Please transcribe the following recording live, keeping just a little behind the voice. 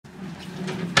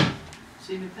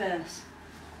See my purse?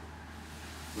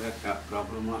 We had that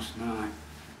problem last night.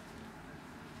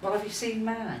 Well, have you seen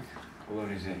mine? What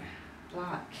is it?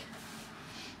 Black.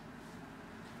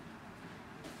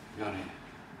 Got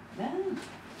it? No.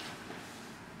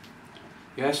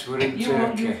 Yes, we're in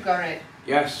Turkey. You've got it.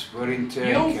 Yes, we're in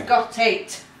Turkey. You've got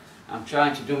it. I'm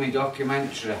trying to do my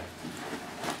documentary.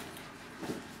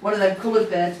 One of them coloured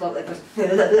birds, look, that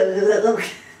goes.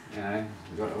 Yeah,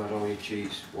 you've got to let all your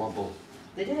cheeks wobble.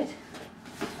 They did.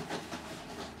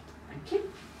 Thank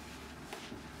you.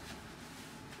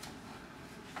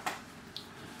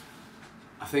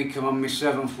 I think I'm on my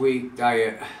 7th week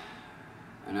diet,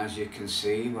 and as you can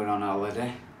see, we're on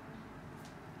holiday.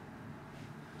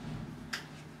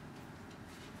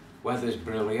 Weather's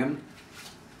brilliant.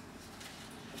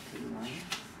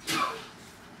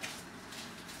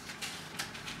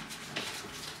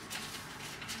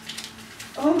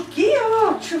 Oh,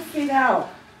 Gio, chuffing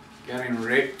out. Getting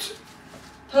ripped.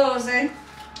 Posing.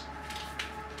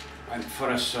 Went for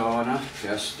a sauna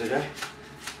yesterday.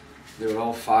 They were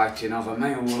all fighting over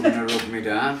me who were going to rub me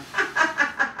down.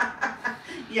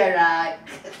 You're right.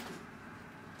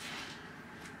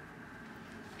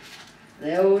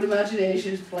 Their own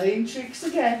imagination's playing tricks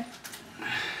again.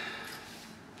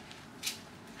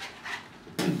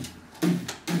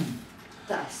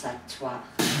 That sad twat.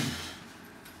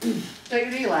 Don't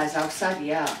you realise how sad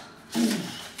you are?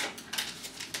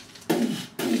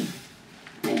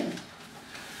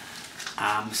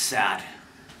 I'm sad.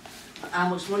 How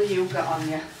much money you got on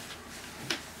you?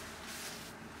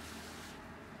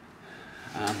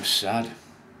 I'm sad.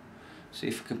 See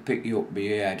if I can pick you up by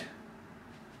your head.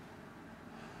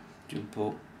 Jump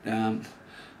up, down,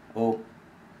 up,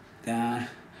 down,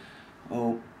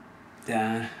 up,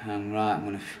 down, and right, I'm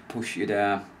going to push you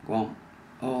down. Go on,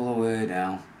 all the way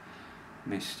down.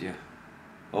 Missed you.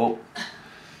 Up.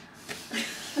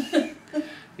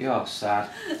 You're sad.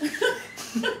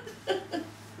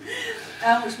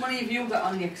 How much money have you got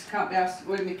on you? Because I can't be asked to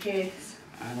go in my case.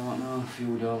 I don't know, a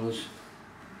few dollars.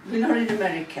 We're not in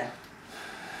America.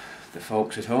 The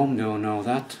folks at home don't know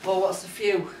that. Well, what's a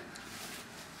few?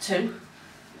 2?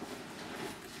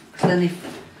 Because then if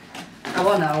I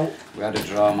want out. We had a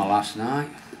drama last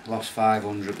night, lost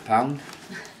 £500.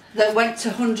 That went to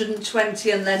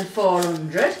 120 and then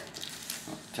 400.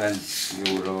 Got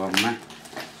 €10 on me.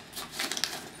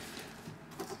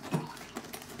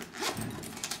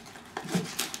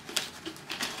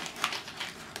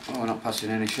 Oh, we're not passing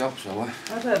any shops, are we?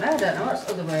 I don't know, what's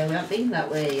the other way, we haven't been that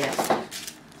way yet.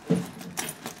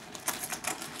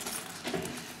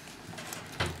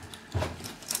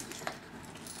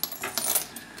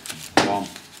 One.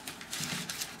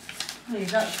 Well,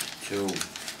 you've got, 2.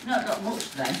 not got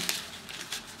much then.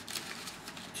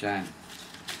 10.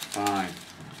 5.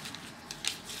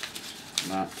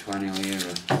 About 20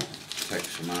 lira. Take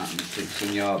some out and it's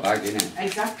in your bag, innit?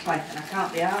 Exactly, and I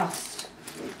can't be arsed.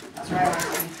 That's why I was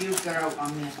asking if you've got out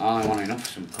on me. I want enough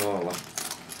for some cola.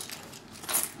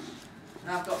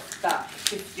 And I've got that,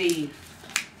 15.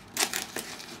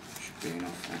 Should be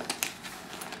enough then.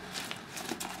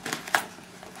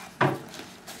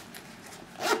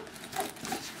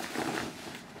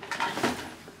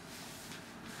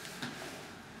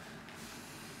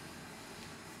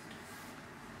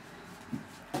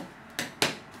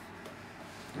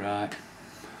 Right,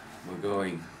 we're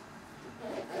going.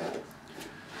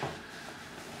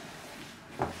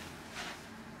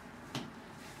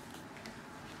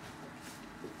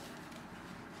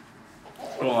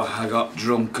 Oh, I got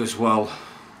drunk as well.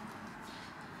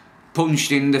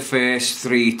 Punched in the face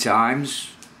 3 times.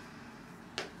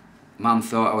 Man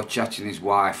thought I was chatting his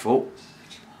wife up.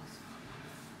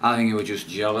 I think he was just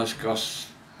jealous because,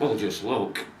 well, just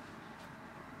look.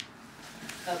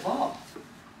 At what?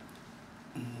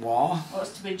 What?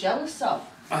 What's to be jealous of?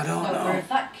 I don't know. Over a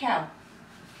fat cow.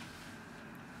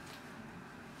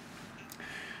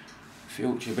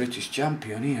 Future British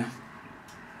champion here.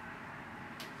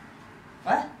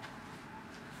 What?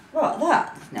 What,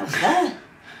 that? No, there.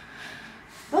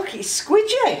 Look, it's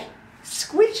squidgy.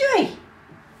 Squidgy.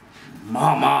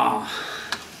 Mama.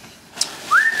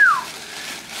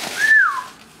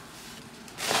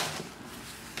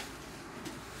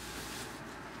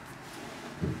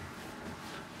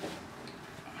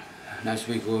 And as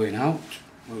we're going out,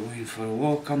 we're going for a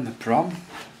walk on the prom.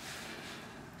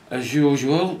 As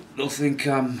usual, they'll think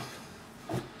I'm,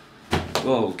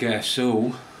 well, guess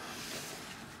who?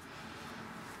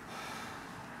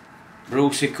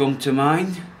 Brucey come to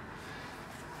mind.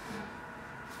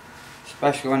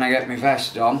 Especially when I get my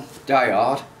vest on, die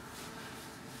hard.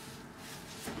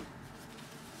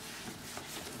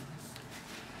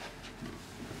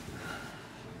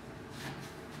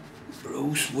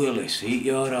 Bruce Willis, eat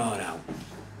your heart out.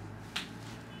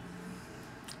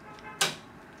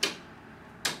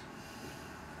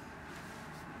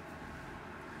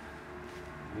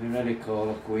 You ready,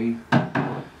 caller queen?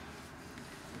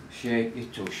 Shake your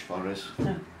tush for us.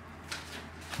 No.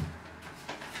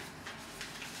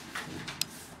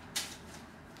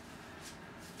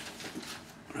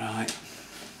 Right.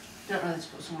 Don't know, let's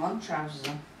put some long trousers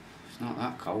on. It's not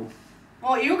that cold.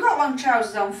 What you got long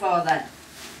trousers on for then?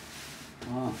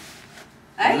 Oh.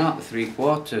 Eh? Not the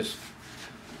 3/4.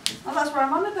 Oh, that's what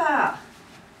I'm on about.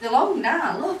 They're long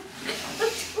now, look.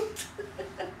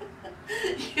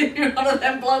 You're one of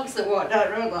them blokes that walk down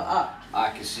the road like that. I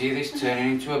can see this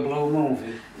turning into a blue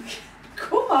movie.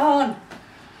 Come on.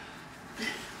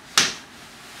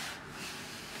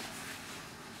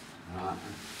 Right.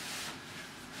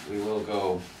 We will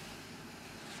go.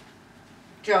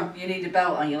 John, you need a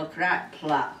belt on, you look right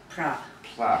prat.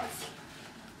 Plat.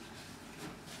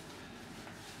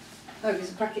 Oh,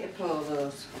 there's a packet of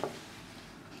polos.